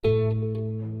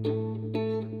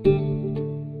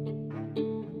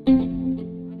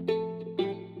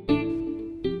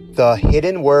The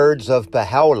Hidden Words of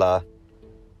Baha'u'llah,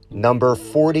 number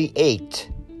 48,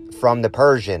 from the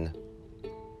Persian.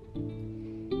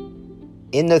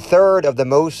 In the third of the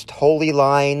most holy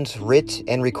lines writ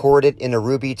and recorded in a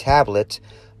ruby tablet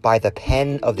by the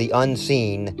pen of the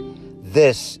unseen,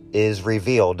 this is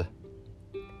revealed.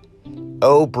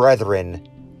 O brethren,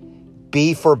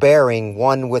 be forbearing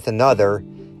one with another,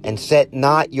 and set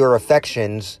not your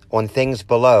affections on things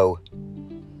below.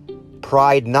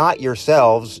 Pride not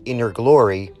yourselves in your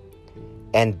glory,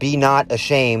 and be not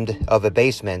ashamed of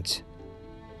abasement.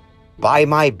 By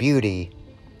my beauty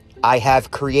I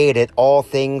have created all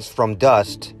things from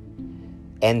dust,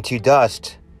 and to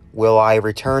dust will I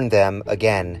return them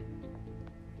again.